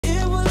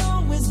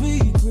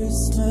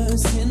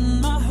just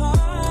in my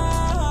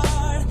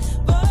heart.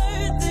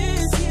 But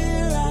this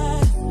year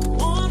I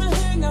wanna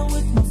hang out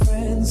with my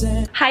friends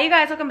and hi you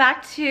guys, welcome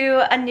back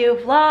to a new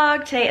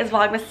vlog. Today is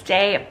Vlogmas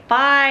day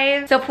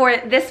 5. So for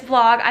this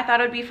vlog, I thought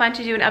it would be fun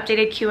to do an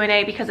updated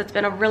Q&A because it's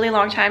been a really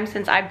long time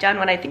since I've done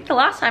one. I think the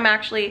last time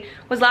actually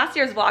was last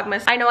year's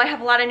Vlogmas. I know I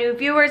have a lot of new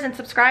viewers and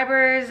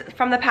subscribers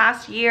from the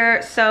past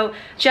year, so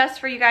just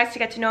for you guys to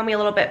get to know me a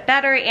little bit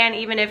better, and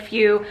even if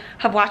you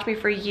have watched me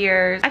for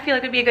years, I feel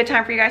like it would be a good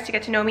time for you guys to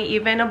get to know me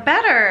even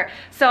better.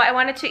 So I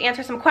wanted to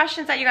answer some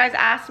questions that you guys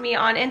asked me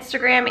on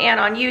Instagram and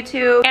on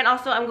YouTube, and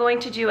also I'm going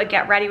to do a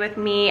get ready with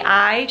me.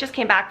 I just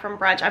came back from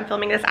brunch. I'm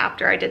filming this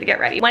after I did the get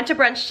ready. Went to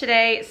brunch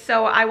today,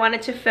 so I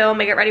wanted to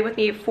film a get ready with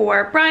me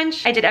for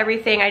brunch. I did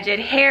everything. I did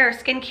hair,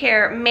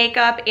 skincare,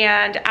 makeup,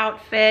 and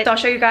outfit. So I'll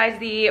show you guys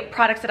the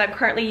products that I'm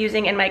currently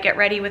using in my get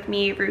ready with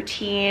me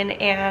routine,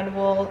 and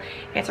we'll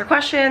answer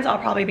questions. I'll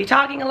probably be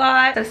talking a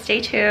lot, so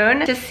stay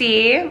tuned to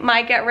see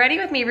my get ready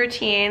with me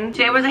routine.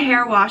 Today was a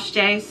hair wash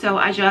day, so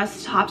I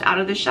just hopped out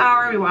of the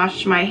shower. We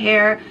washed my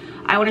hair.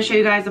 I want to show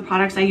you guys the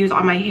products I use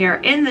on my hair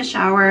in the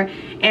shower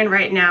and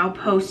right now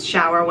post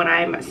shower when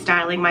I'm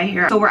styling my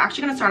hair. So we're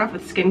actually going to start off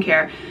with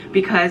skincare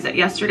because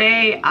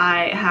yesterday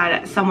I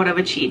had somewhat of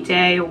a cheat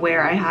day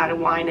where I had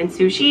wine and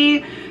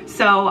sushi.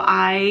 So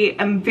I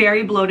am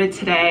very bloated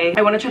today.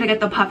 I want to try to get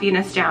the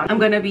puffiness down. I'm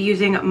going to be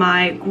using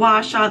my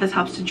gua sha. This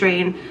helps to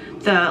drain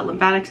the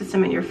lymphatic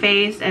system in your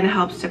face and it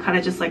helps to kind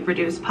of just like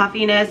reduce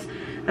puffiness.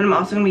 And I'm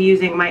also going to be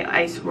using my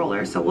ice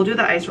roller. So we'll do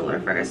the ice roller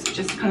first,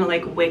 just to kind of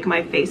like wake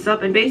my face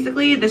up. And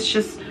basically this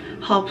just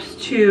helps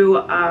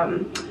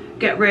to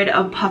get rid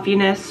of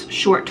puffiness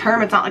short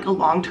term. It's not like a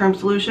long-term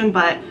solution,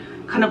 but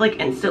kind of like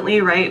instantly,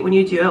 right, when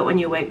you do it when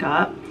you wake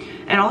up.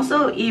 And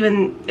also,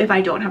 even if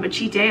I don't have a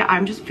cheat day,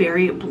 I'm just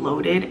very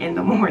bloated in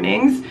the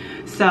mornings.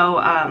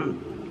 So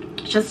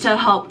just to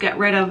help get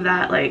rid of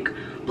that like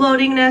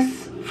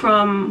bloatingness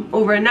from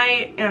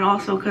overnight, and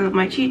also because of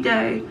my cheat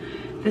day,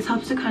 this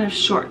helps to kind of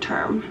short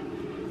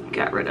term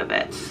get rid of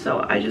it.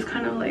 So I just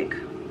kind of like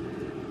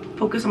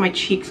focus on my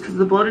cheeks because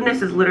the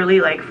bloatedness is literally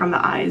like from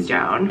the eyes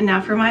down. And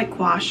now for my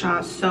gua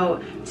sha.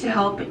 So to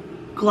help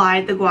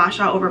glide the gua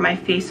sha over my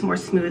face more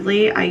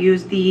smoothly, I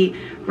use the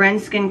Ren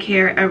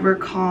Skincare Ever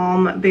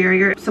Calm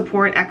Barrier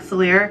Support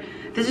Exfoliator.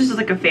 This is just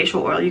like a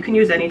facial oil. You can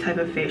use any type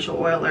of facial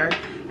oil or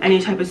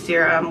any type of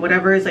serum,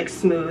 whatever is like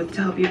smooth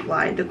to help you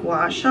glide the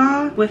gua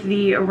sha. With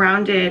the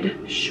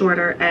rounded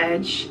shorter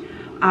edge,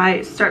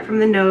 I start from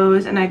the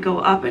nose and I go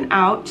up and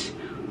out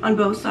on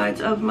both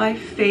sides of my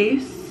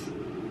face,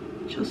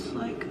 just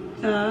like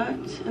that.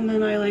 And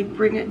then I like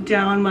bring it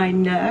down my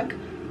neck,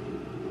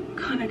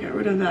 kind of get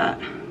rid of that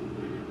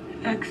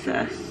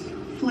excess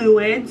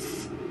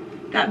fluids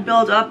that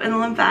build up in the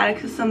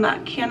lymphatic system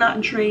that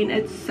cannot drain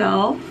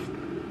itself.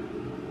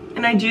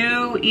 And I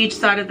do each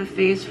side of the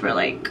face for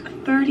like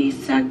 30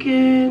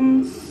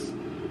 seconds,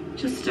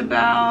 just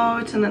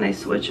about, and then I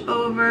switch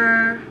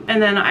over.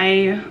 And then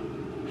I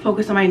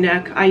focus on my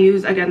neck. I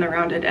use again the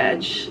rounded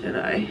edge and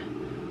I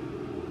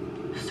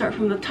start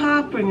from the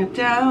top, bring it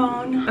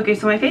down. Okay,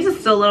 so my face is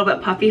still a little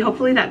bit puffy.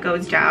 Hopefully that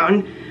goes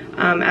down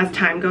as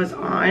time goes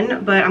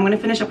on, but I'm gonna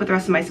finish up with the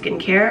rest of my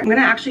skincare. I'm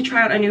gonna actually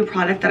try out a new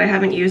product that I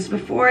haven't used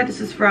before. This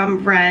is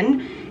from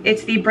Ren.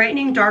 It's the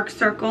Brightening Dark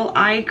Circle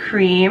Eye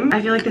Cream.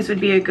 I feel like this would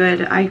be a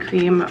good eye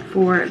cream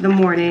for the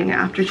morning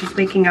after just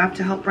waking up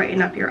to help brighten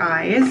up your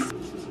eyes.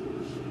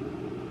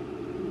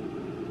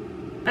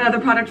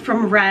 Another product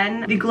from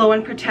Ren, the Glow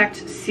and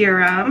Protect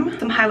Serum.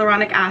 Some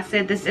hyaluronic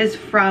acid. This is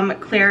from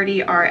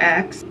Clarity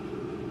RX.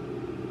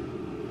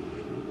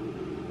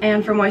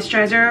 And for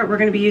moisturizer, we're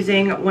going to be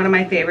using one of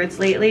my favorites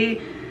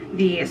lately,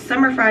 the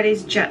Summer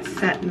Fridays Jet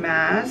Set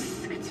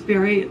Mask. It's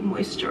very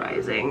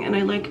moisturizing, and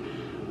I like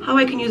how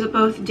I can use it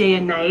both day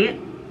and night.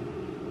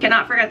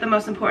 Cannot forget the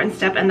most important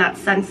step, and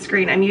that's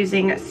sunscreen. I'm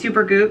using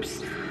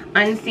Supergoop's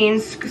Unseen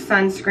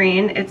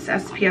Sunscreen. It's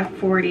SPF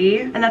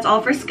 40, and that's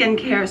all for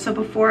skincare. So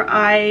before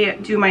I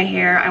do my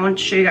hair, I want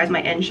to show you guys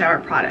my in-shower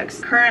products.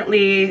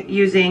 Currently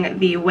using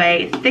the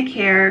Way Thick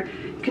Hair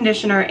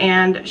Conditioner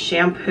and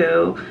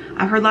Shampoo.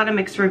 I've heard a lot of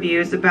mixed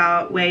reviews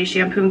about Way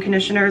shampoo and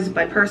conditioners,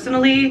 but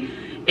personally,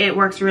 it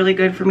works really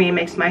good for me. It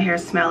makes my hair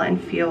smell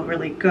and feel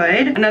really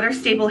good. Another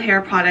staple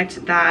hair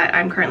product that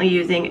I'm currently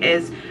using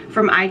is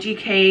from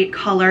IGK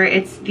Color.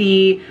 It's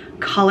the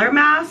Color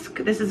Mask.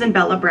 This is in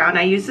Bella Brown.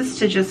 I use this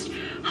to just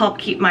help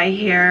keep my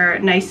hair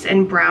nice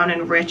and brown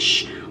and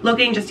rich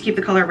looking, just to keep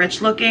the color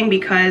rich looking,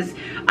 because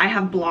I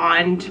have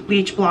blonde,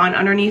 bleach blonde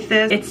underneath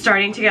this. It's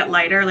starting to get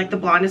lighter, like the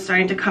blonde is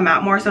starting to come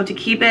out more. So to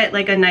keep it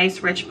like a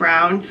nice rich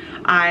brown,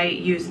 I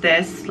use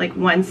this like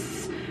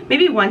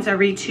maybe once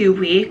every 2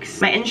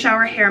 weeks. My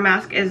in-shower hair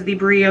mask is the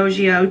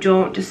Briogeo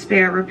Don't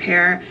Despair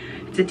Repair.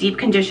 It's a deep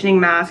conditioning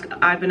mask.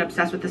 I've been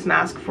obsessed with this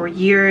mask for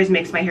years.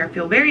 Makes my hair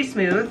feel very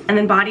smooth. And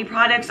then body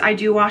products, I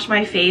do wash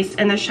my face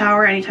in the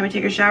shower anytime I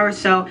take a shower.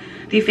 So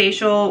the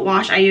facial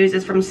wash I use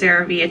is from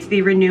CeraVe. It's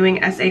the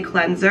Renewing SA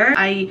Cleanser.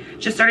 I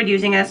just started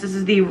using this. This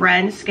is the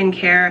Ren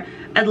Skincare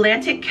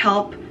Atlantic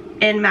Kelp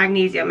and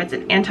Magnesium. It's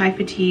an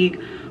anti-fatigue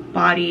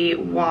body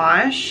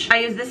wash. I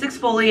use this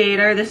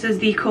exfoliator. This is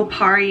the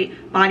Kopari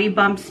Body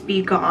Bumps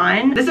Be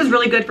Gone. This is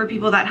really good for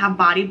people that have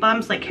body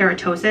bumps, like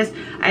keratosis.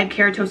 I have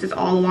keratosis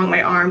all along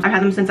my arms. I've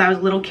had them since I was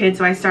a little kid,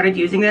 so I started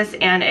using this,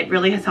 and it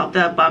really has helped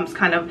the bumps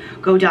kind of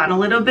go down a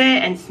little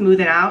bit and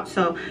smoothen out.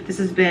 So this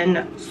has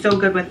been so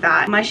good with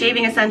that. My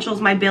shaving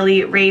essentials, my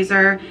Billy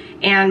razor,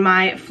 and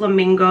my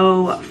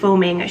Flamingo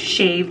foaming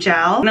shave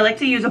gel. And I like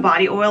to use a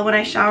body oil when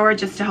I shower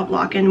just to help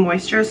lock in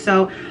moisture.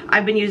 So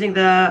I've been using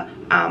the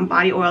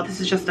body oil. This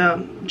is just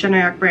a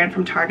generic brand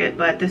from Target,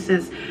 but this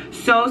is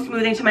so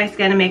smoothing to my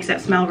skin and makes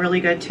it smell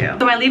really good too.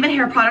 So my leave-in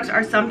hair products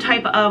are some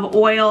type of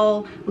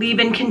oil,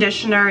 leave-in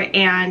conditioner,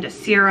 and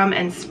serum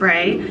and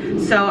spray.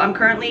 So I'm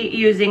currently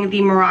using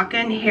the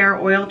Moroccan hair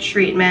oil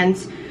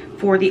treatment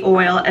for the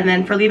oil, and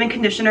then for leave-in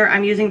conditioner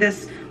I'm using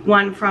this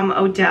one from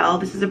Odell.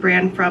 This is a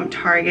brand from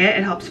Target.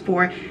 It helps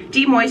for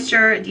deep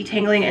moisture,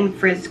 detangling, and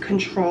frizz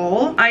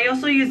control. I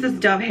also use this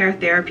Dove Hair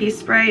Therapy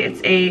Spray.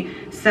 It's a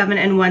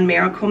 7-in-1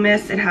 Miracle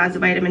Mist. It has a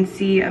vitamin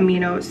C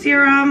amino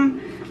serum,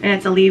 and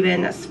it's a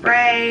leave-in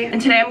spray.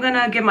 And today I'm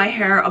gonna give my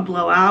hair a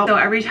blowout. So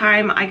every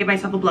time I give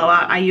myself a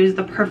blowout, I use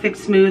the Perfect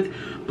Smooth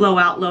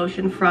blowout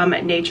lotion from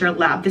Nature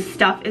Lab. This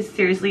stuff is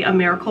seriously a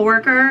miracle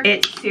worker.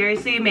 It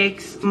seriously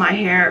makes my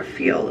hair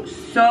feel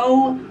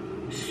so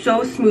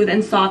smooth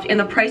and soft, and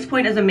the price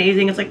point is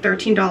amazing. It's like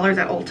 $13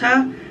 at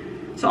Ulta.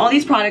 So all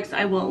these products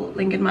I will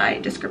link in my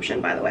description,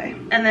 by the way.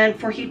 And then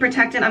for heat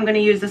protectant, I'm gonna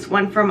use this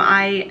one from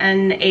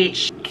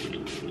INH.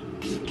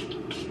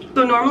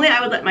 So normally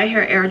I would let my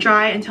hair air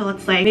dry until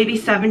it's like maybe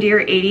 70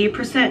 or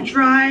 80%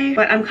 dry,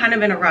 but I'm kind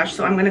of in a rush,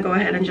 so I'm gonna go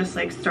ahead and just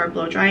like start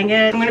blow drying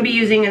it. I'm gonna be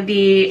using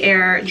the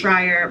air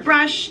dryer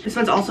brush. This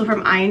one's also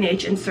from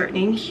INH,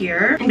 inserting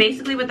here. And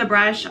basically with the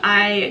brush,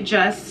 I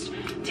just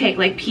take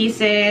like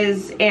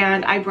pieces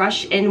and I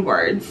brush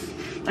inwards.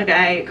 Like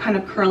I kind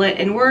of curl it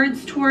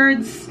inwards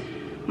towards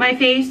my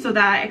face so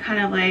that it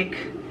kind of like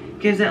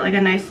gives it like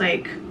a nice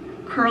like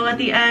curl at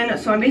the end.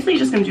 So I'm basically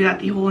just gonna do that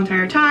the whole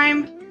entire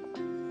time.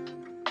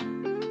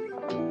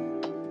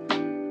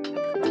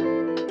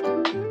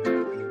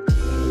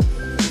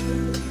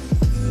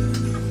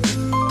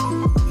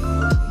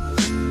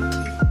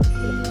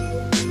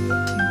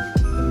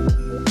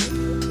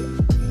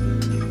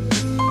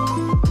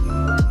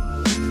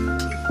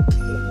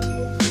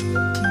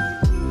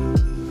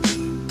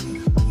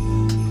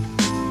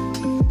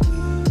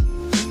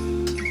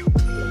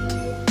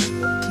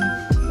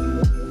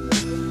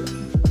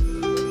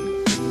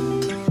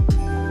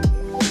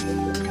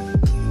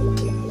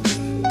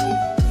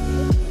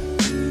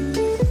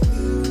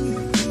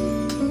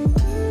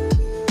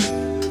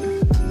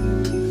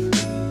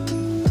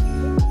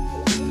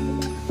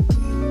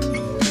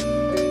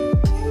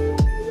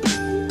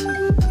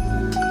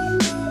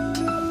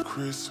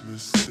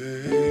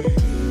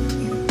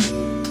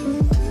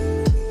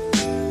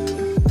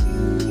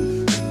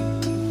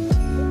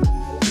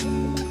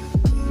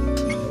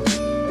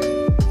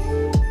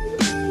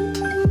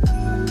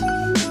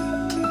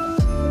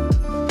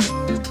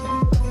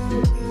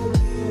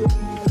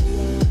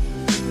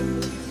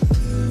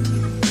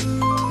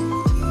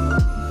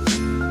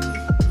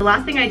 The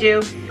last thing I do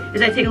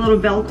is I take a little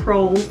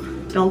Velcro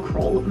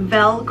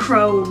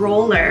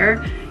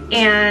roller,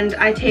 and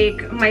I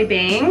take my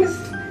bangs,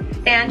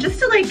 and just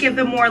to like give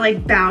them more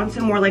like bounce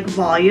and more like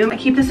volume, I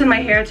keep this in my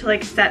hair to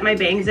like set my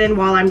bangs in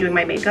while I'm doing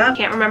my makeup.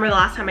 Can't remember the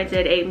last time I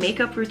did a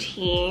makeup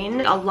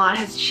routine. A lot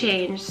has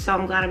changed, so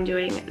I'm glad I'm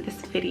doing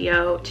this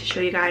video to show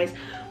you guys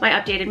my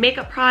updated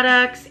makeup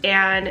products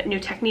and new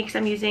techniques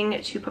I'm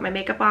using to put my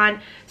makeup on.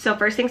 So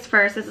first things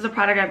first, this is a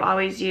product I've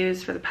always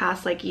used for the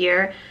past like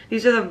year.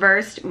 These are the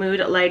Versed Mood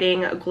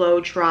Lighting Glow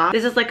Drop.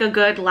 This is like a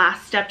good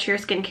last step to your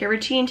skincare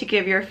routine to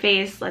give your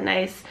face a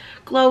nice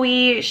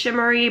glowy,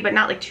 shimmery, but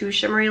not like too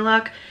shimmery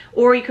look.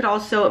 Or you could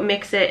also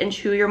mix it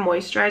into your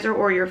moisturizer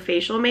or your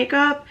facial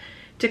makeup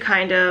to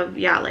kind of,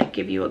 yeah, like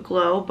give you a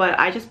glow. But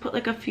I just put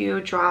like a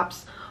few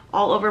drops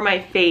all over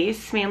my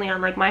face, mainly on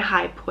like my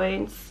high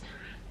points,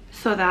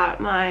 so that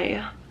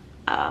my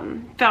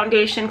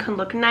foundation can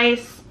look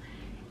nice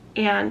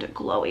and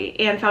glowy.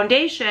 And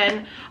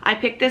foundation, I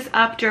picked this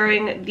up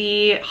during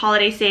the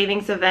holiday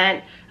savings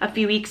event a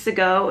few weeks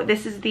ago.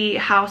 This is the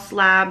House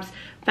Labs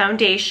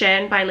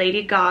foundation by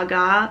Lady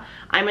Gaga.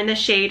 I'm in the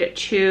shade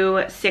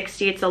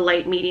 260. It's a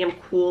light medium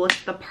cool.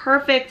 It's the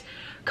perfect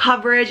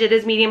coverage. It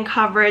is medium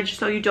coverage,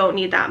 so you don't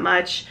need that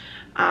much.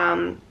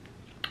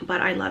 But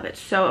I love it.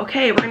 So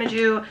okay, we're gonna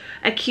do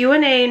a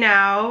Q&A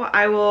now.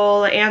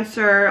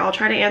 I'll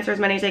try to answer as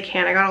many as I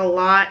can. I got a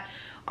lot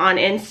on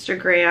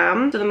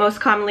Instagram. So the most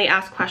commonly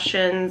asked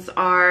questions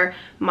are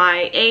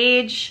my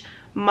age,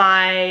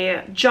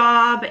 my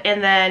job,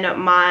 and then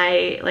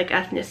my like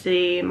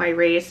ethnicity, my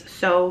race.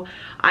 So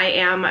I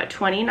am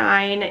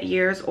 29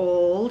 years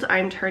old.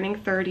 I'm turning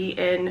 30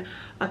 in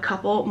a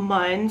couple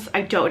months.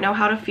 I don't know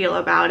how to feel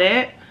about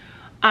it.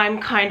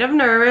 I'm kind of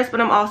nervous, but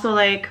I'm also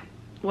like,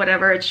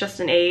 whatever, it's just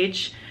an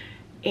age,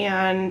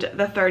 and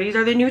the 30s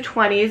are the new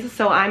 20s,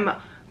 so I'm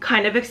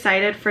kind of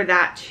excited for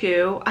that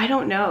too. I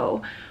don't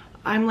know,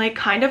 I'm like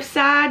kind of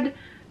sad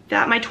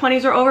that my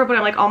 20s are over, but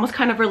I'm like almost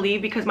kind of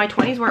relieved because my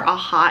 20s were a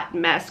hot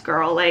mess,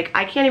 girl. Like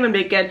I can't even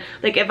begin.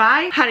 Like if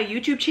I had a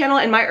YouTube channel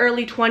in my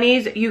early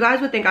 20s, you guys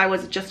would think I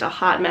was just a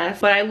hot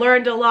mess. But I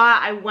learned a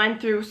lot. I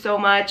went through so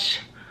much.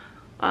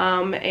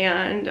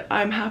 And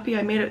I'm happy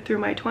I made it through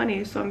my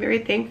 20s, so I'm very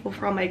thankful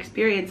for all my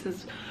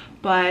experiences.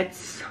 But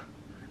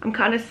I'm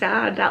kind of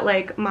sad that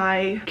like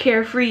my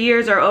carefree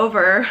years are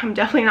over. I'm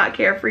definitely not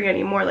carefree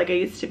anymore like I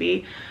used to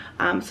be.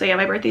 So yeah,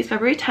 my birthday is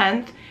February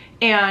 10th,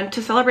 and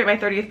to celebrate my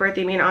 30th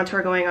birthday, me and Alto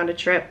are going on a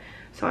trip.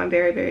 So I'm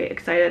very, very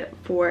excited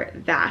for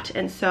that.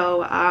 And so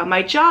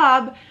my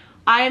job,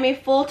 I am a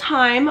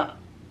full-time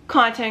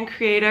content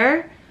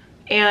creator,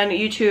 and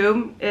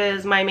YouTube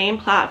is my main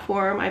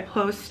platform. I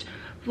post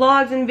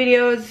vlogs and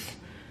videos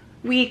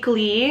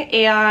weekly,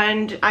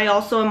 and I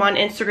also am on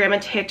Instagram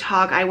and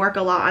TikTok. I work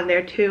a lot on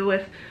there too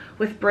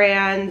with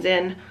brands,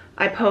 and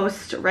I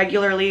post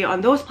regularly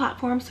on those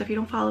platforms. So if you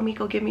don't follow me,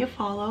 go give me a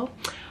follow.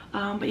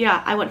 But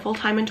yeah, I went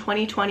full-time in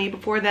 2020.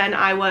 Before then,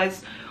 I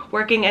was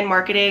working in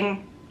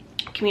marketing,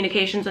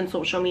 communications, and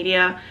social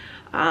media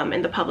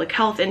in the public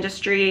health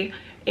industry.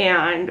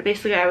 And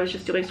basically I was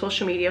just doing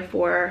social media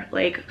for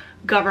like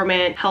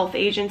government health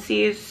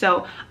agencies.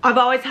 So I've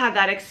always had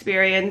that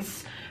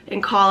experience. In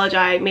college,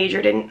 I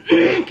majored in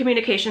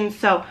communications.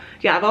 So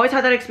yeah, I've always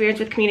had that experience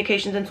with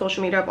communications and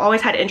social media. I've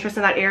always had interest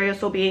in that area.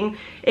 So being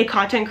a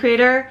content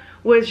creator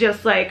was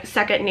just like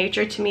second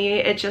nature to me.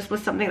 It just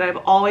was something that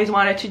I've always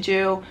wanted to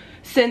do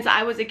since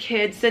I was a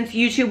kid, since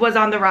YouTube was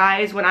on the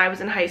rise when I was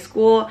in high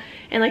school.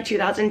 In like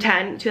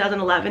 2010,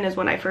 2011 is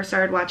when I first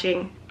started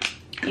watching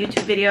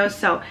YouTube videos.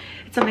 So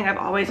it's something I've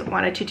always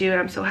wanted to do, and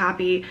I'm so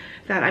happy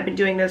that I've been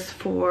doing this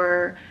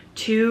for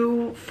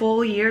 2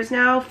 full years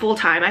now, full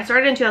time. I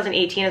started in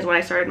 2018 is when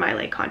I started my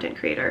like content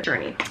creator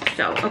journey.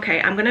 So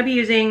okay, I'm gonna be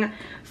using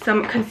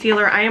some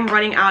concealer. I am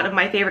running out of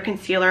my favorite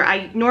concealer.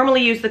 I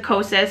normally use the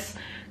Kosas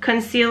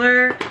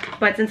concealer,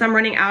 but since I'm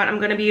running out, I'm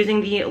gonna be using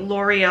the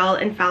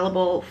L'Oreal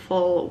Infallible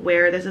Full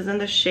Wear. This is in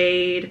the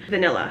shade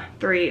Vanilla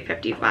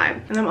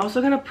 355. And I'm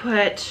also gonna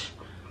put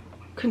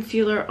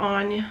concealer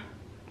on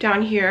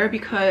down here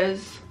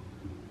because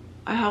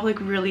I have like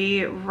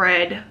really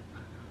red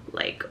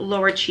like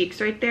lower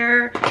cheeks right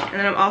there. And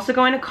then I'm also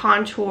going to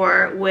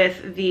contour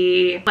with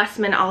the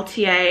Westman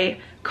Altier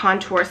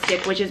contour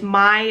stick, which is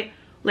my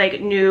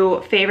like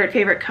new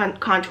favorite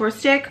contour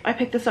stick. I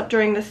picked this up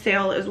during the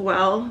sale as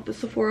well, the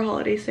Sephora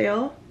holiday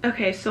sale.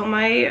 Okay, so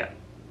my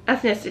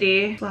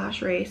ethnicity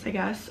slash race, I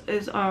guess,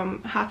 is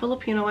half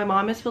Filipino. My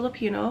mom is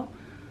Filipina,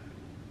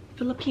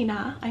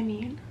 I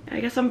mean.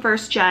 I guess I'm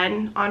first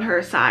gen on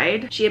her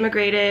side. She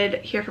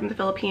immigrated here from the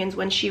Philippines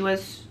when she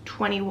was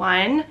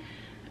 21.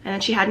 And then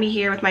she had me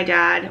here with my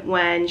dad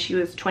when she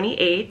was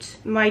 28.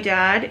 My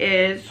dad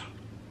is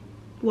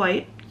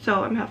white,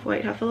 so I'm half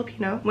white, half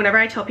Filipino. Whenever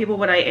I tell people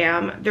what I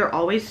am, they're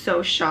always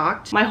so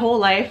shocked. My whole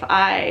life,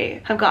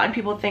 I have gotten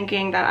people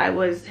thinking that I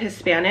was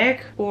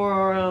Hispanic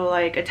or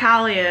like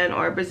Italian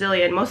or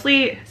Brazilian.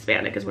 Mostly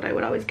Hispanic is what I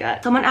would always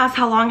get. Someone asked,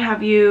 how long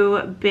have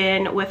you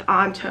been with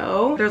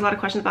Alto? There's a lot of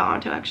questions about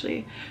Alto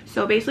actually.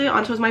 So basically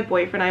Alto is my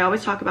boyfriend. I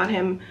always talk about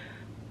him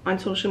on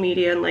social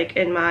media and like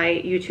in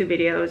my YouTube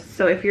videos.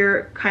 So if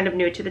you're kind of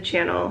new to the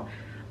channel,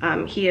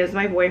 he is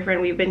my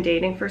boyfriend. We've been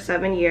dating for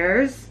 7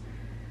 years,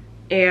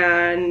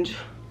 and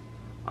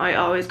I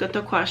always get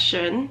the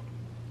question,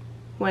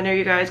 when are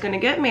you guys gonna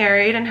get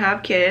married and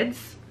have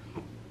kids?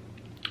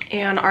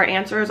 And our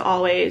answer is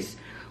always,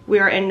 we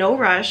are in no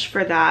rush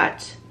for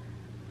that.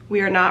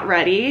 We are not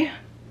ready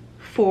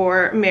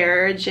for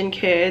marriage and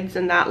kids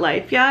and that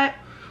life yet.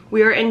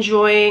 We are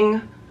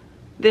enjoying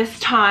this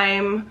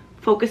time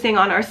focusing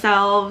on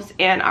ourselves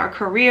and our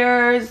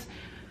careers,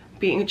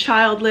 being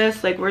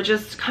childless. Like we're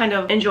just kind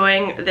of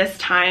enjoying this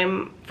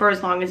time for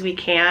as long as we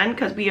can,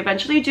 because we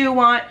eventually do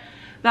want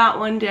that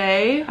one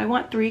day. I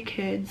want 3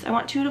 kids. I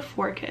want 2 to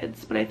 4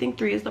 kids, but I think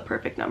 3 is the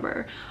perfect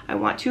number. I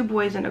want 2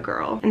 boys and a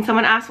girl. And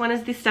someone asked, when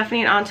is the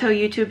Stephanie and Alto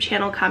YouTube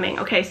channel coming?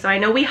 Okay, so I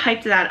know we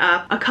hyped that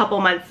up a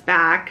couple months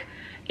back,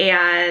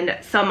 and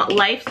some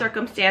life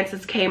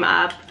circumstances came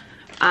up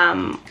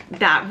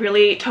that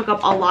really took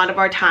up a lot of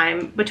our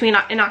time.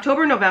 In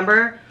October and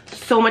November,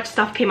 so much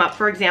stuff came up.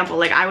 For example,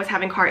 like I was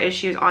having car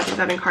issues, Aunt was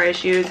having car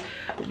issues.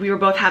 We were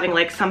both having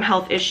like some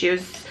health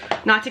issues.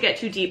 Not to get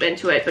too deep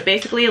into it, but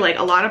basically like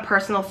a lot of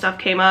personal stuff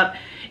came up,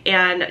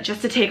 and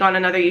just to take on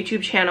another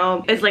YouTube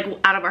channel is like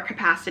out of our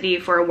capacity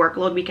for a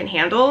workload we can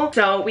handle.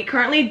 So we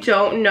currently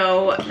don't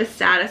know the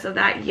status of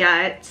that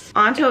yet.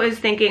 Alto is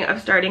thinking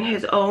of starting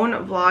his own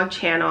vlog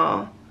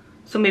channel.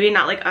 So maybe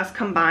not like us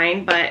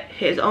combined, but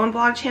his own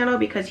vlog channel,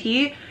 because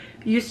he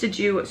used to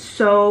do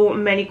so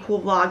many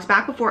cool vlogs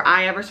back before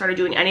I ever started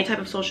doing any type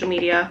of social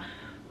media.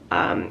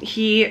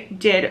 He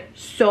did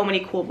so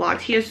many cool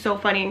vlogs. He is so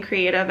funny and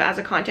creative as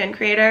a content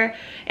creator.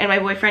 And my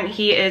boyfriend,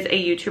 he is a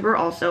YouTuber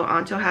also.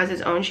 Alto has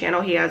his own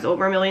channel. He has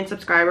over 1 million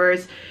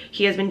subscribers.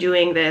 He has been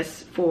doing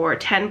this for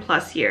 10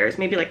 plus years,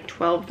 maybe like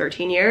 12,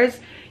 13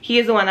 years. he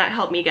is the one that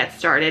helped me get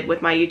started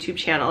with my YouTube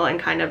channel and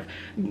kind of,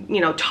 you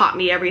know, taught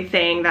me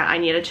everything that I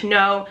needed to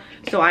know.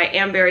 So I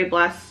am very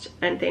blessed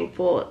and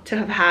thankful to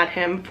have had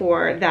him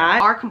for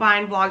that. Our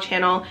combined vlog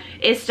channel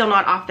is still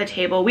not off the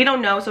table. We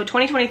don't know, so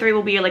 2023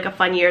 will be like a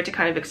fun year to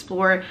kind of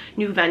explore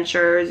new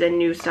ventures and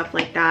new stuff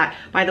like that.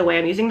 By the way,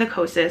 I'm using the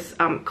Kosas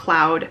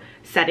Cloud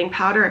setting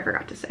powder. I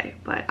forgot to say,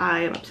 but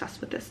I am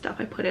obsessed with this stuff.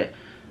 I put it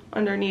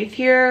underneath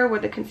here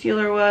where the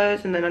concealer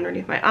was, and then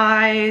underneath my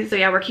eyes. So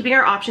yeah, we're keeping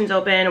our options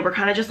open. We're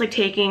kind of just like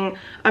taking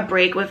a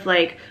break with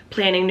like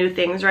planning new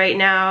things right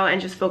now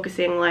and just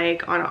focusing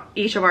like on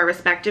each of our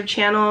respective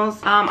channels.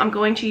 I'm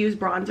going to use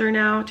bronzer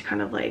now to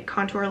kind of like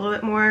contour a little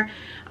bit more.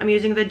 I'm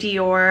using the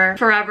Dior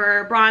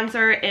Forever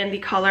bronzer in the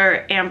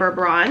color Amber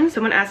Bronze.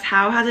 Someone asked,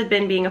 how has it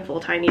been being a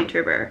full-time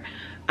YouTuber?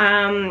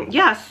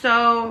 Yeah,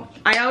 so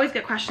I always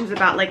get questions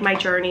about like my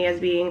journey as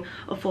being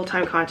a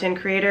full-time content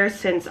creator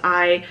since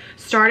I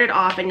started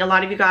off, and a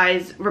lot of you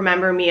guys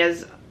remember me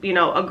as, you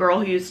know, a girl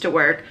who used to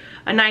work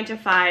a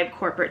 9-to-5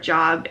 corporate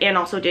job and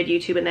also did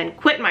YouTube and then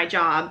quit my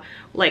job,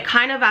 like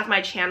kind of as my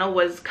channel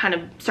was kind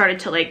of started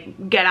to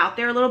like get out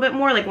there a little bit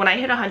more. Like when I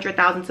hit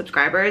 100,000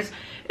 subscribers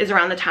is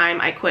around the time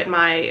I quit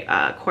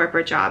my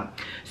corporate job.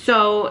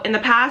 So in the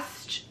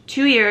past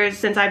 2 years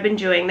since I've been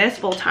doing this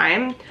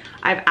full-time,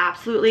 I've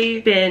absolutely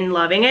been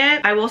loving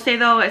it. I will say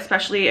though,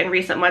 especially in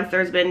recent months,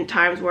 there's been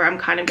times where I'm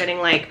kind of getting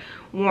like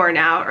worn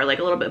out or like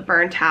a little bit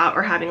burnt out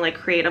or having like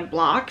creative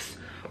blocks,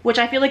 which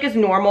I feel like is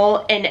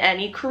normal in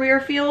any career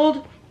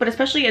field, but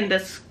especially in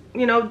this,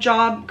 you know,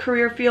 job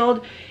career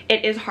field,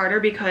 it is harder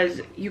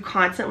because you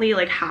constantly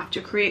like have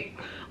to create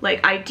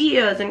like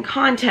ideas and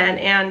content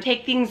and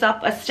take things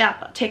up a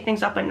step, take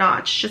things up a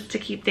notch just to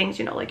keep things,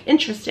 you know, like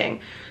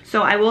interesting.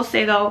 So I will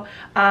say though,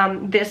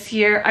 this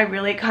year I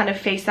really kind of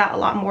faced that a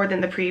lot more than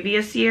the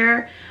previous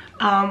year.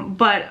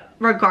 But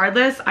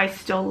regardless, I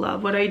still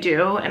love what I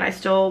do and I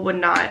still would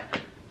not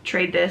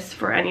trade this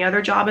for any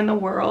other job in the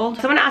world.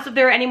 Someone asked if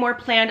there are any more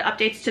planned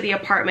updates to the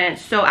apartment.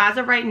 So as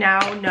of right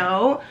now,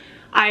 no.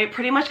 I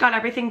pretty much got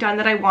everything done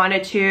that I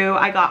wanted to.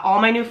 I got all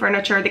my new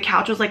furniture. The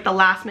couch was like the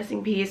last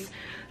missing piece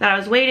that I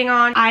was waiting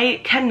on.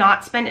 I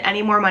cannot spend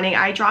any more money.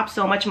 I dropped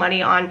so much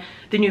money on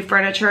the new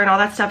furniture and all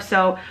that stuff,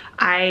 so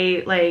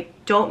I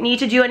like don't need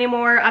to do any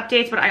more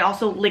updates, but I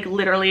also like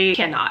literally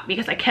cannot,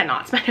 because I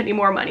cannot spend any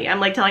more money. I'm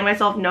like telling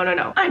myself no.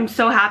 I'm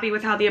so happy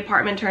with how the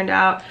apartment turned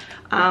out.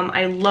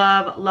 I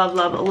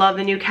love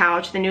the new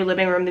couch, the new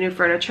living room, the new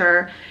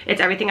furniture. It's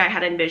everything I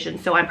had envisioned,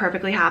 so I'm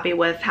perfectly happy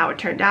with how it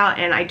turned out,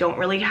 and I don't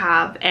really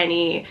have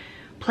any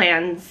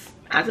plans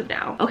as of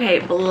now. Okay,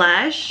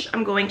 blush.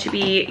 I'm going to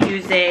be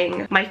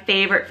using my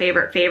favorite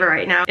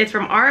right now. It's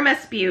from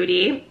RMS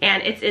Beauty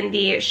and it's in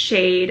the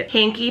shade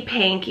Hanky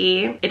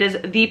Panky. It is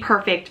the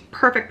perfect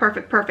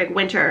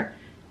winter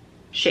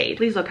shade.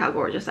 Please look how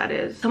gorgeous that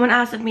is. Someone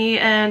asked if me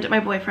and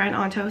my boyfriend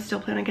Alto still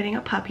plan on getting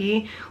a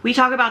puppy. We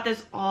talk about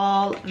this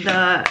all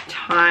the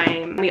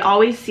time. We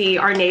always see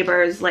our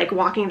neighbors like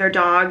walking their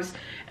dogs,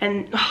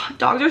 and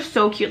dogs are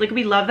so cute. Like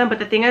we love them, but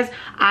the thing is,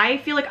 I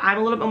feel like I'm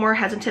a little bit more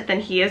hesitant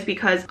than he is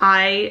because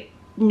I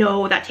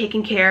know that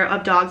taking care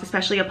of dogs,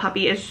 especially a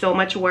puppy, is so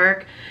much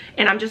work,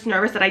 and I'm just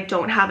nervous that I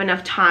don't have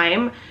enough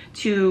time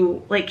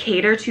to like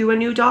cater to a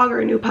new dog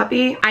or a new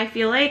puppy. I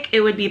feel like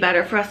it would be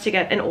better for us to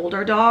get an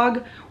older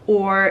dog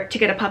or to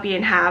get a puppy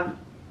and have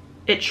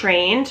it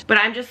trained, but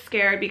I'm just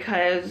scared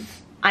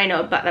because I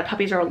know that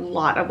puppies are a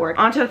lot of work.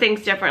 Alto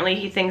thinks differently.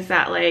 He thinks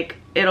that like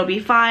it'll be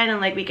fine and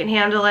like we can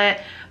handle it,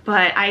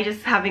 but I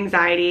just have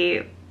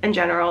anxiety in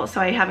general,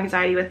 so I have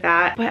anxiety with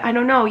that. But I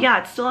don't know,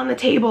 yeah, it's still on the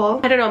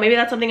table. I don't know, maybe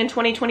that's something in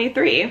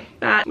 2023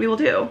 that we will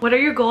do. What are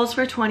your goals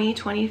for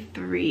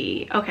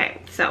 2023?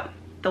 Okay, so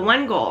the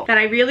one goal that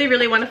I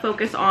really want to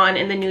focus on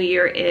in the new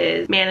year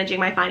is managing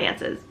my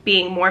finances,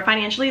 being more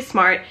financially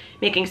smart,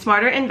 making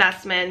smarter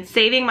investments,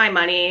 saving my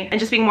money, and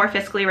just being more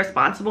fiscally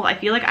responsible. I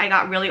feel like I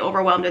got really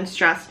overwhelmed and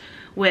stressed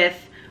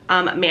with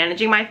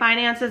managing my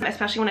finances,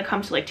 especially when it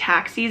comes to like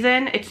tax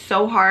season. It's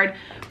so hard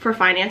for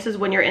finances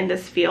when you're in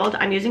this field.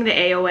 I'm using the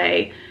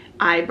AOA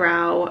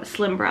eyebrow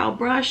slim brow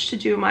brush to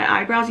do my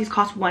eyebrows. These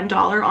cost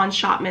 $1 on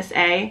Shop Miss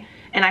A,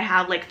 and I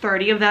have like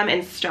 30 of them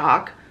in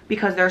stock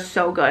because they're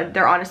so good.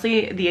 They're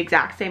honestly the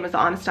exact same as the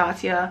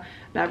Anastasia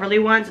Beverly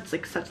ones. It's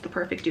like such the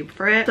perfect dupe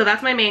for it. So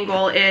that's my main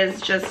goal, is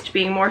just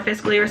being more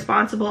fiscally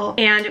responsible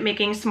and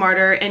making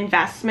smarter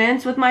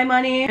investments with my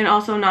money, and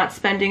also not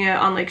spending it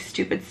on like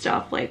stupid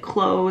stuff like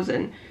clothes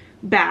and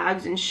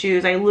bags and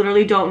shoes. I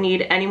literally don't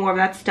need any more of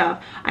that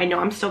stuff. I know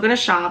I'm still gonna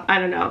shop. I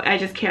don't know, I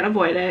just can't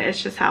avoid it.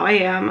 It's just how I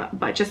am,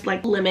 but just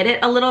like limit it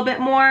a little bit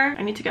more.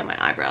 I need to get my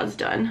eyebrows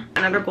done.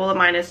 Another goal of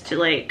mine is to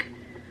like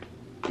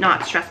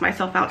not stress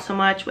myself out so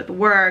much with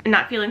work and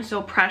not feeling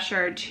so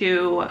pressured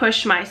to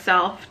push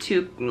myself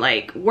to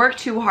like work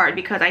too hard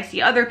because I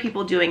see other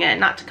people doing it,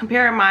 not to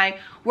compare my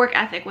work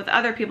ethic with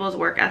other people's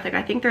work ethic.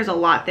 I think there's a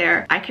lot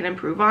there I can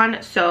improve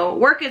on. So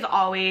work is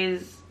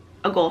always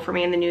a goal for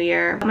me in the new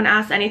year. I'm gonna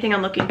ask anything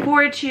I'm looking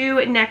forward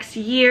to next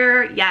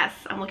year. Yes,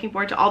 I'm looking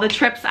forward to all the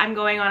trips I'm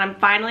going on. I'm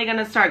finally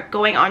gonna start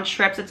going on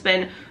trips. It's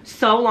been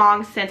so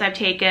long since I've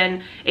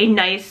taken a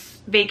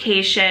nice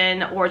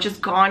vacation or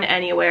just gone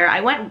anywhere.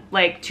 I went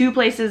like 2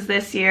 places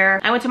this year.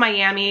 I went to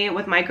Miami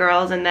with my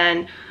girls, and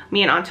then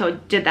me and Alto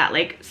did that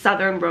like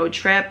southern road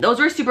trip. Those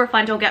were super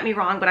fun, don't get me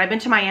wrong, but I've been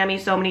to Miami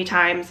so many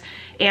times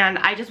and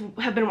I just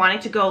have been wanting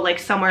to go like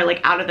somewhere like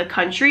out of the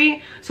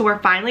country. So we're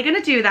finally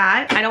gonna do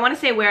that. I don't wanna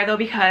say where though,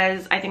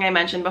 because I think I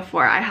mentioned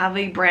before, I have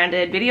a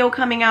branded video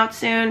coming out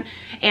soon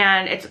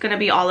and it's gonna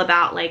be all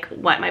about like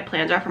what my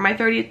plans are for my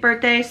 30th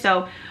birthday.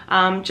 So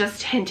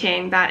just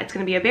hinting that it's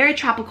gonna be a very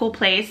tropical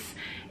place,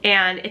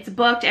 and it's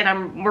booked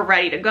and we're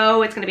ready to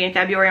go. It's gonna be in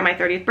February on my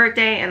 30th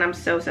birthday and I'm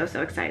so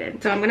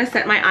excited. So I'm gonna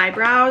set my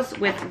eyebrows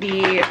with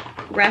the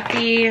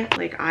Refi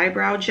like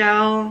eyebrow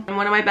gel. And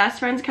one of my best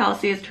friends,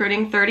 Kelsey, is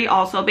turning 30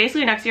 also.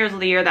 Basically next year is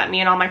the year that me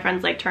and all my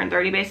friends like turn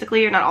 30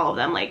 basically, or not all of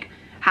them, like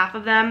half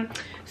of them.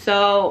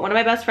 So one of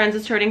my best friends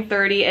is turning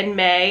 30 in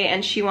May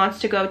and she wants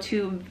to go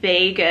to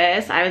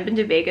Vegas. I haven't been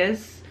to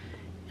Vegas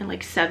in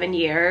like 7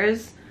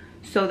 years.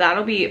 So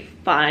that'll be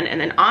fun. And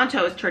then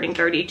Alto is turning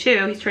 30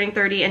 too. He's turning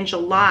 30 in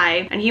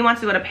July and he wants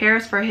to go to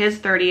Paris for his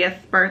 30th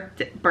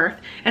birth.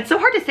 It's so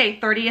hard to say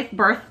 30th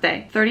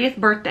birthday. 30th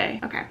birthday.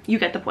 Okay, you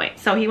get the point.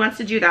 So he wants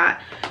to do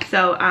that.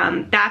 So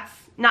that's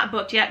not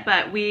booked yet,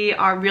 but we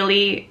are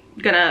really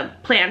gonna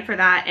plan for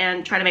that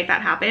and try to make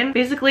that happen.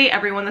 Basically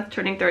everyone that's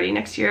turning 30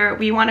 next year,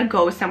 we want to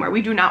go somewhere.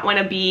 We do not want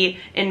to be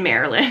in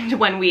Maryland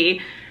when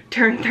we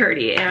turn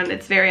 30, and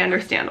it's very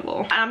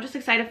understandable. I'm just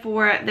excited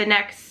for the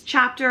next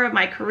chapter of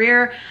my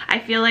career. I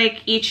feel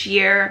like each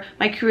year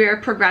my career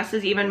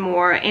progresses even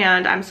more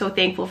and I'm so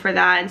thankful for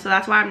that. And so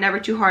that's why I'm never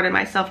too hard on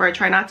myself, or I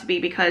try not to be,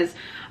 because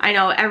I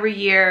know every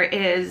year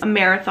is a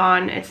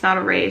marathon, it's not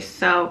a race.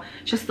 So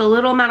just the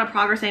little amount of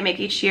progress I make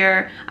each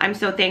year, I'm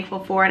so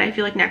thankful for. And I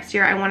feel like next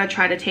year I want to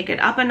try to take it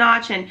up a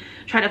notch and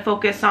try to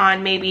focus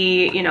on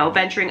maybe, you know,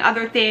 venturing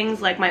other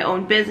things like my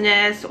own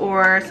business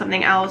or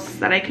something else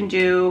that I can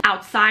do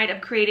outside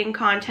of creating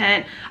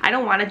content. I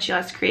don't want to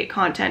just create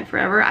content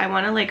forever. I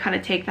want to like kind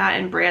of take that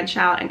and branch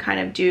out and kind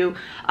of do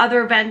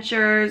other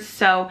ventures.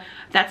 So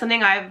that's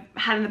something I've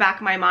had in the back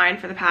of my mind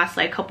for the past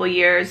like couple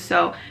years.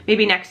 So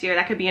maybe next year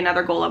that could be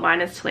another goal of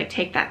mine, is to like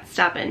take that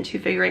step into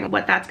figuring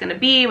what that's gonna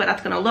be, what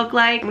that's gonna look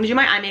like. I'm gonna do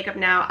my eye makeup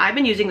now. I've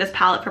been using this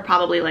palette for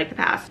probably like the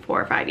past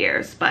 4 or 5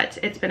 years, but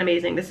it's been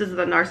amazing. This is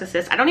the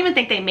Narcissist. I don't even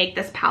think they make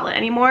this palette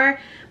anymore,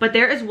 but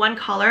there is one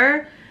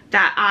color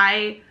that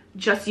I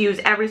just use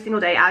every single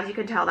day. As you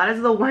can tell, that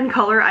is the one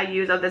color I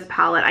use of this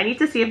palette. I need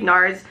to see if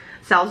NARS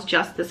sells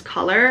just this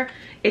color.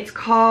 It's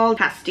called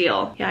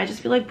Castile. Yeah, I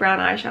just feel like brown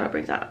eyeshadow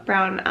brings out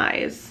brown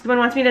eyes. Someone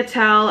wants me to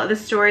tell the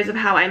stories of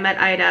how I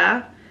met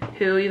Ida,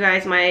 who you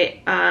guys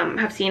might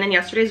have seen in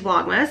yesterday's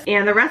Vlogmas,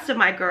 and the rest of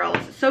my girls.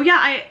 So yeah,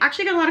 I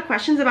actually get a lot of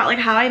questions about like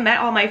how I met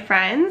all my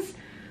friends,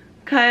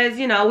 because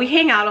you know, we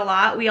hang out a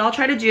lot. We all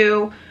try to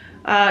do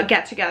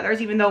get-togethers,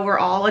 even though we're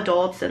all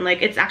adults, and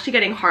like it's actually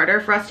getting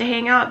harder for us to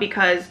hang out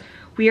because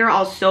we are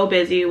all so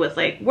busy with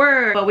like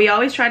work. But we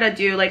always try to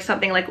do like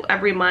something like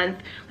every month,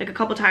 like a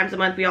couple times a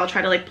month, we all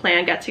try to like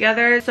plan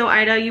get-togethers. So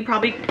Ida, you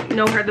probably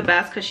know her the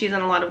best because she's in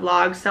a lot of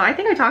vlogs. So I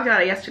think I talked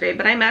about it yesterday,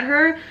 but I met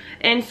her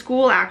in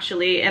school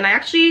actually, and I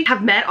actually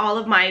have met all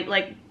of my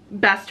like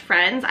best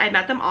friends. I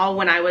met them all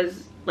when I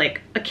was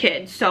like a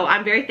kid. So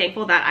I'm very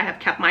thankful that I have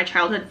kept my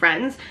childhood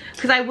friends,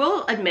 because I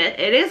will admit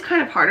it is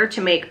kind of harder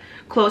to make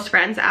close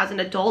friends as an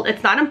adult.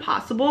 It's not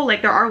impossible.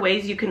 Like there are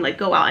ways you can like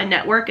go out and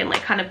network and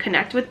like kind of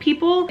connect with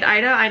people.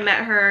 Ida, I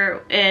met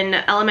her in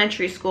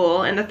elementary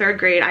school in the 3rd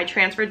grade. I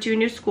transferred to a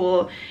new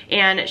school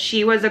and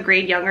she was a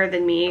grade younger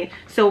than me.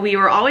 So we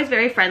were always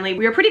very friendly.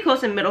 We were pretty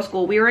close in middle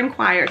school. We were in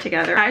choir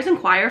together. I was in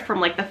choir from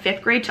like the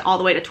 5th grade to all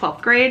the way to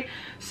 12th grade.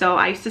 So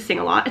I used to sing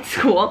a lot at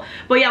school.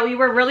 But yeah, we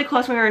were really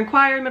close when we were in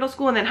choir in middle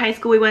school, and then high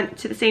school we went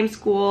to the same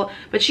school.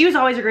 But she was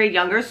always a grade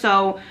younger,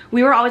 so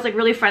we were always like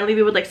really friendly.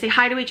 We would like say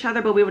hi to each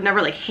other, but we would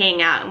never like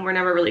hang out, and we're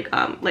never really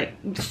like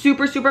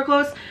super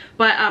close.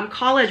 But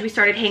college we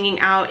started hanging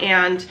out,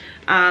 and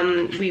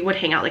we would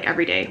hang out like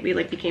every day. We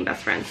like became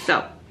best friends.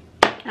 So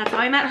that's how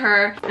I met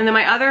her. And then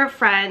my other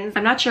friends,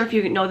 I'm not sure if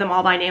you know them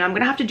all by name. I'm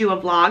gonna have to do a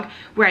vlog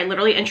where I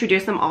literally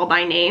introduce them all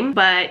by name.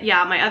 But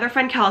yeah, my other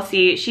friend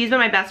Kelsey, she's been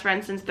my best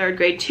friend since 3rd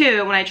grade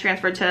too. When I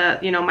transferred to,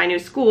 you know, my new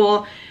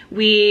school,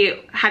 we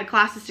had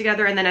classes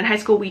together, and then in high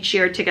school we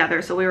cheered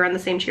together, so we were on the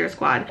same cheer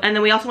squad. And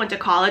then we also went to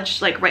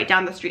college like right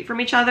down the street from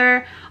each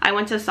other. I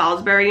went to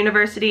Salisbury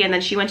University, and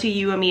then she went to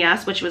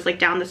UMES, which was like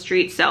down the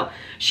street. So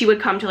she would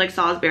come to like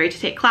Salisbury to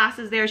take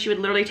classes there. She would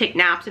literally take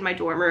naps in my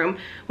dorm room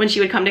when she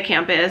would come to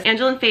campus.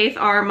 Angela and Faith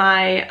are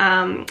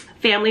my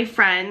family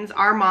friends.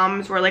 Our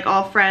moms were like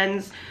all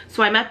friends.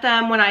 So I met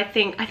them when I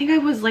think I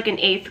was like in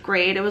 8th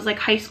grade. It was like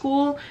high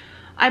school.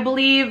 I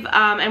believe,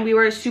 and we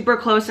were super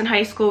close in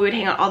high school. We would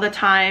hang out all the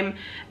time,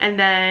 and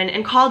then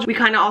in college we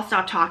kind of all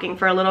stopped talking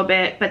for a little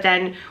bit, but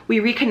then we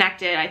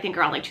reconnected, I think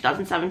around like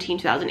 2017,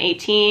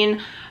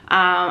 2018.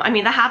 I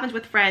mean, that happens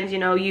with friends, you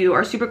know, you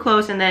are super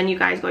close and then you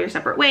guys go your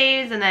separate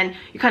ways, and then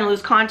you kind of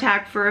lose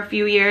contact for a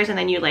few years, and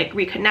then you like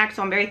reconnect.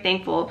 So I'm very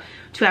thankful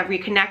to have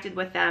reconnected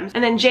with them.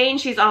 And then Jane,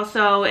 she's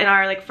also in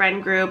our like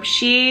friend group.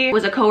 She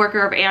was a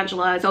coworker of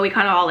Angela, so we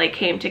kind of all like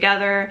came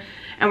together,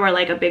 and we're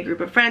like a big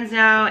group of friends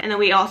now. And then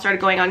we all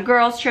started going on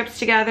girls trips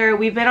together.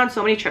 We've been on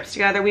so many trips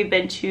together. We've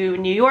been to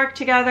New York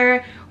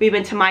together. We've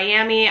been to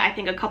Miami, I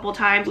think a couple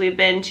times. We've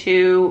been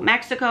to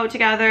Mexico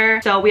together.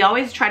 So we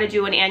always try to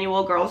do an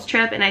annual girls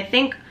trip, and I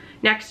think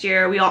next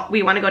year we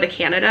want to go to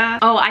Canada.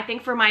 Oh, I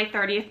think for my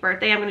 30th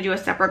birthday I'm going to do a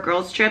separate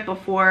girls trip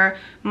before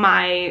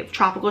my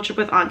tropical trip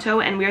with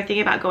Alto, and we are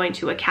thinking about going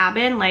to a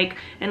cabin, like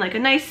in like a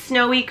nice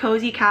snowy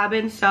cozy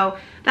cabin. So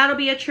that'll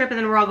be a trip, and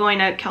then we're all going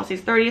to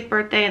Kelsey's 30th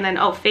birthday, and then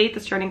oh, Faith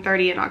is turning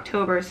 30 in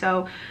October.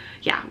 So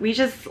yeah, we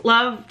just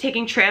love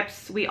taking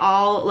trips. We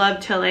all love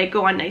to like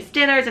go on nice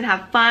dinners and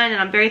have fun, and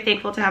I'm very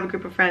thankful to have a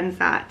group of friends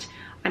that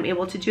I'm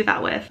able to do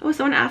that with. Oh,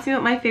 someone asked me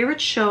what my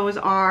favorite shows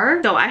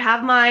are. So I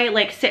have my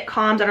like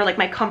sitcoms that are like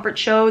my comfort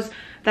shows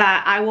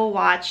that I will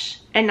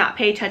watch and not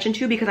pay attention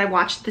to because I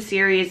watched the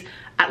series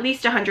at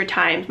least 100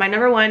 times. My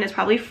number one is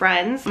probably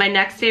Friends. My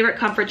next favorite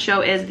comfort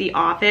show is The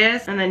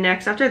Office, and then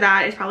next after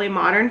that is probably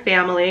Modern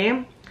Family,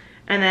 and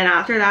then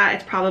after that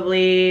it's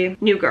probably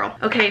New Girl.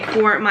 Okay,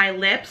 for my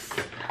lips,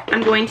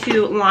 I'm going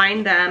to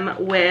line them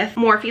with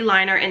Morphe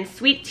liner in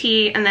Sweet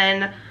Tea, and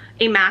then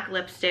a MAC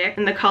lipstick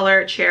in the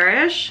color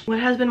Cherish. What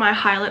has been my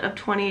highlight of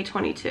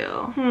 2022?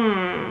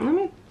 Let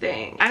me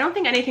think. I don't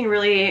think anything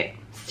really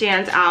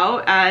stands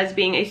out as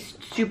being a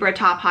super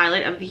top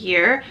highlight of the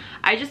year.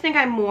 I just think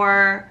I'm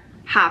more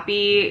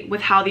happy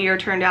with how the year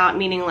turned out,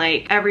 meaning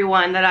like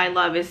everyone that I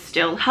love is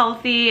still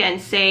healthy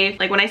and safe.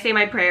 Like when I say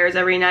my prayers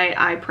every night,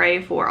 I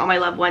pray for all my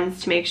loved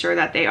ones to make sure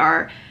that they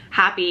are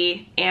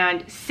happy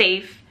and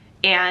safe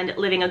and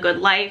living a good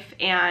life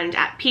and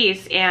at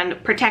peace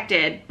and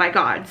protected by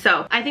God.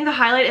 So I think the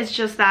highlight is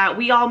just that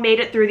we all made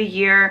it through the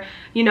year.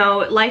 You know,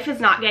 life is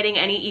not getting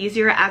any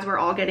easier as we're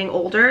all getting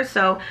older.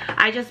 So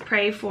I just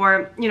pray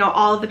for, you know,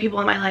 all of the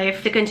people in my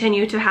life to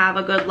continue to have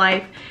a good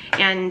life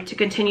and to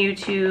continue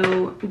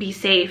to be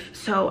safe.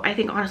 So I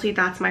think honestly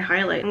that's my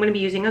highlight. I'm going to be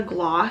using a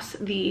gloss,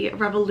 the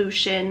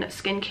Revolution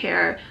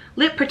Skincare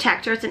Lip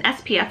Protector. It's an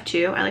SPF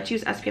too. I like to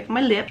use SPF on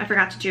my lip. I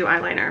forgot to do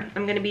eyeliner.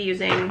 I'm going to be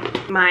using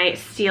my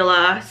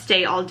Stila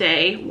Stay All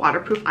Day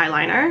waterproof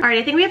eyeliner. All right,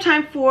 I think we have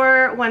time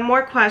for one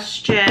more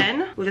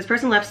question. Ooh, this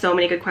person left so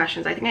many good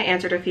questions. I think I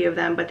answered a few of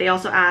them, but they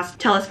also asked,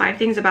 tell us 5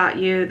 things about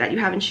you that you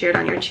haven't shared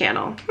on your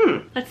channel.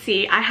 Let's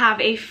see. I have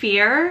a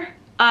fear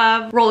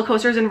of roller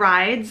coasters and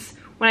rides.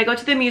 When I go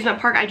to the amusement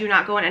park, I do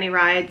not go on any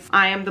rides.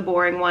 I am the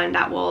boring one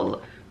that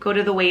will go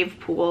to the wave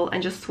pool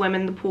and just swim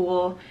in the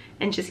pool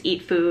and just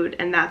eat food,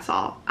 and that's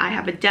all. I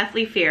have a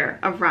deathly fear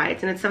of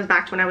rides, and it stems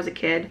back to when I was a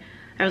kid.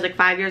 I was like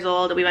 5 years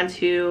old. We went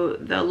to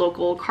the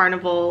local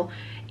carnival,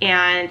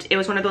 and it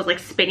was one of those like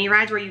spinny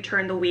rides where you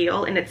turn the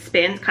wheel and it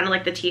spins, kind of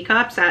like the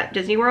teacups at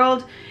Disney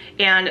World.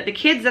 And the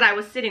kids that I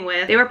was sitting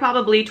with, they were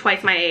probably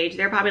twice my age.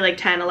 They were probably like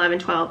 10, 11,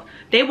 12.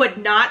 They would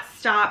not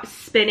stop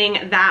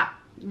spinning that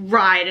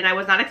ride, and I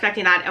was not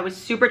expecting that. I was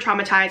super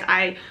traumatized.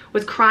 I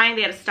was crying.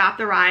 They had to stop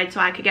the ride so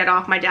I could get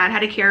off. My dad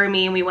had to carry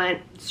me, and we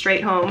went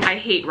straight home. I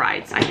hate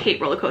rides. I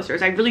hate roller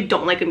coasters. I really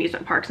don't like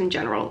amusement parks in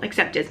general,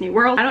 except Disney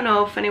World. I don't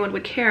know if anyone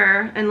would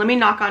care, and let me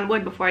knock on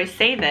wood before I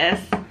say this.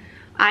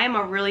 I am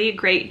a really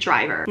great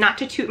driver. Not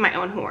to toot my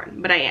own horn,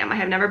 but I am. I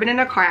have never been in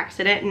a car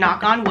accident,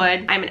 knock on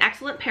wood. I'm an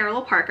excellent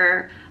parallel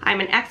parker. I'm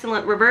an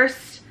excellent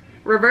reverse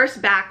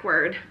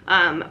backward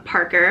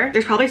parker.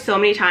 There's probably so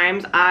many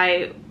times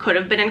I could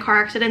have been in car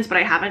accidents, but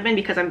I haven't been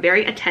because I'm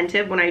very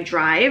attentive when I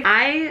drive.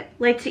 I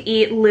like to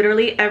eat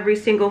literally every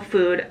single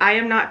food. I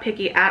am not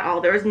picky at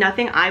all. There is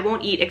nothing I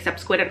won't eat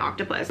except squid and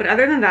octopus. But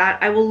other than that,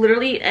 I will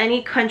literally eat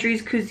any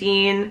country's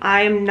cuisine.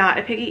 I am not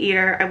a picky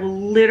eater. I will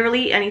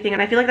literally eat anything,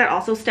 and I feel like that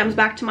also stems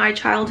back to my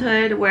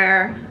childhood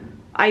where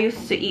I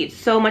used to eat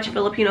so much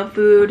Filipino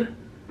food.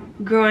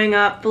 Growing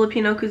up,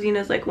 Filipino cuisine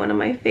is like one of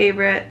my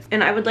favorites,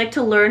 and I would like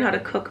to learn how to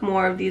cook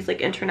more of these like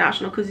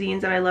international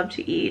cuisines that I love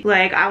to eat.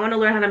 Like I want to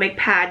learn how to make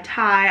pad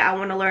thai, I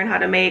want to learn how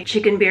to make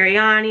chicken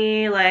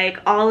biryani, like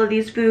all of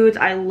these foods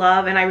I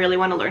love and I really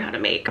want to learn how to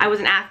make. I was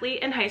an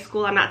athlete in high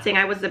school. I'm not saying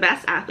I was the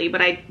best athlete,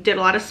 but I did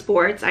a lot of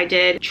sports. I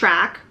did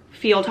track,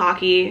 field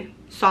hockey,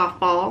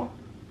 softball.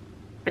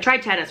 I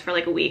tried tennis for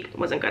like a week,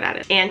 wasn't good at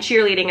it. And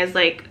cheerleading is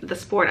like the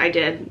sport I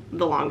did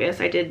the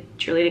longest. I did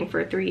cheerleading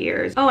for 3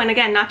 years. Oh, and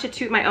again, not to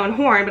toot my own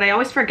horn, but I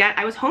always forget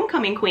I was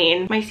homecoming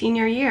queen my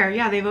senior year.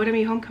 Yeah, they voted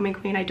me homecoming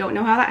queen. I don't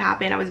know how that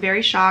happened. I was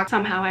very shocked.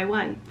 Somehow I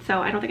won.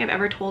 So I don't think I've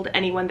ever told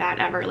anyone that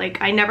ever.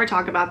 Like I never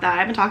talk about that. I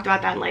haven't talked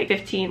about that in like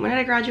 15. When did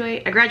I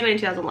graduate? I graduated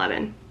in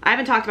 2011. I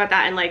haven't talked about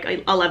that in like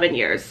 11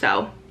 years.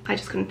 So I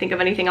just couldn't think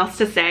of anything else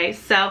to say.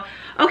 So,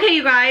 okay,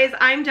 you guys,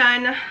 I'm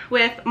done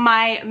with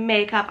my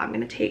makeup. I'm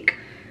gonna take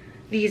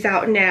these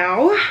out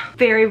now.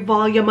 Very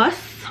voluminous.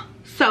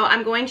 So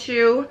I'm going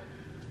to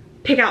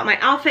pick out my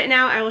outfit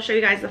now. I will show you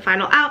guys the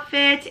final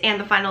outfit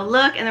and the final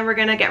look, and then we're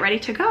gonna get ready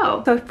to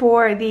go. So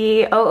for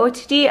the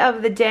OOTD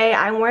of the day,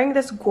 I'm wearing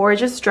this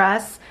gorgeous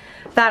dress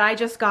that I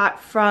just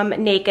got from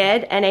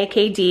Naked,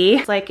 N-A-K-D.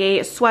 It's like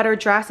a sweater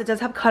dress. It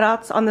does have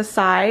cutouts on the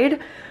side,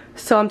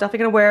 so I'm definitely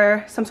gonna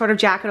wear some sort of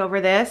jacket over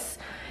this.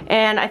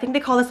 And I think they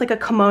call this like a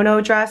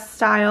kimono dress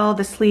style.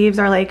 The sleeves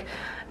are like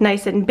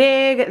nice and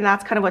big, and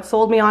that's kind of what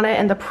sold me on it.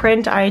 And the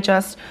print I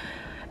just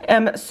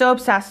am so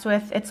obsessed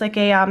with. It's like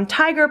a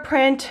tiger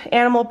print,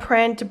 animal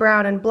print,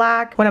 brown and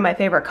black. One of my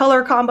favorite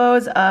color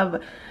combos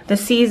of the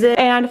season.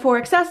 And for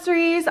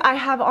accessories, I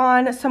have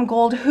on some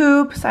gold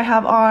hoops. I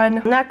have on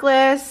a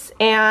necklace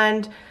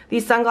and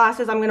these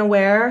sunglasses I'm gonna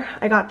wear.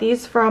 I got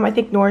these from, I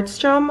think,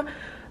 Nordstrom.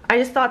 I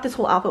just thought this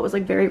whole outfit was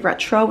like very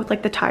retro with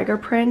like the tiger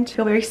print. I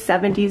feel very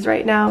 70s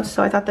right now,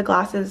 so I thought the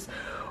glasses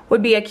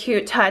would be a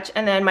cute touch.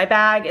 And then my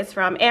bag is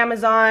from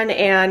Amazon,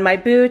 and my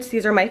boots,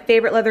 these are my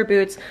favorite leather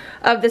boots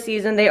of the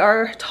season. They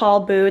are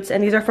tall boots,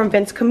 and these are from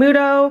Vince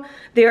Camuto.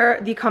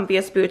 They're the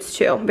comfiest boots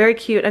too. Very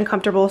cute and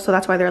comfortable, so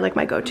that's why they're like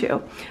my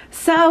go-to.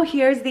 So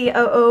here's the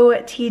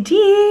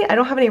OOTD. I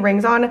don't have any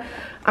rings on.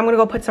 I'm gonna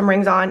go put some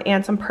rings on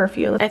and some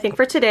perfume. I think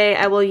for today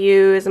I will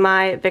use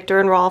my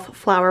Viktor & Rolf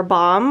Flower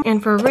Bomb.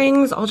 And for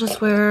rings, I'll just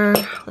wear,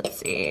 let's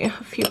see, a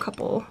few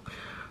couple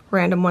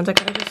random ones. I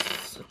kind of just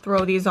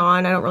throw these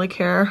on. I don't really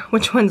care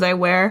which ones I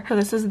wear. So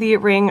this is the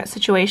ring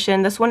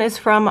situation. This one is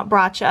from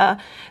Bracha.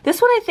 This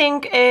one I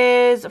think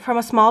is from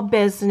a small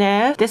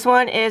business. This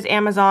one is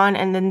Amazon,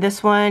 and then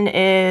this one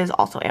is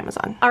also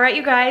Amazon. All right,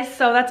 you guys,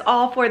 so that's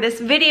all for this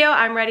video.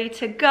 I'm ready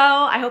to go.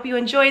 I hope you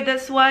enjoyed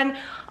this one.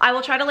 I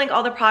will try to link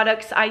all the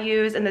products I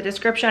use in the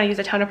description. I use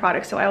a ton of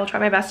products, so I will try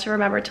my best to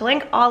remember to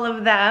link all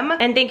of them.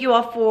 And thank you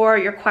all for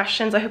your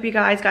questions. I hope you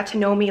guys got to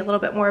know me a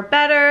little bit more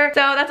better. So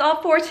that's all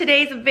for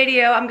today's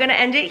video. I'm gonna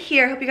end it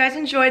here. Hope you guys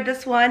enjoyed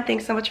this one.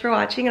 Thanks so much for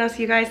watching, and I'll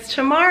see you guys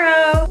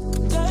tomorrow.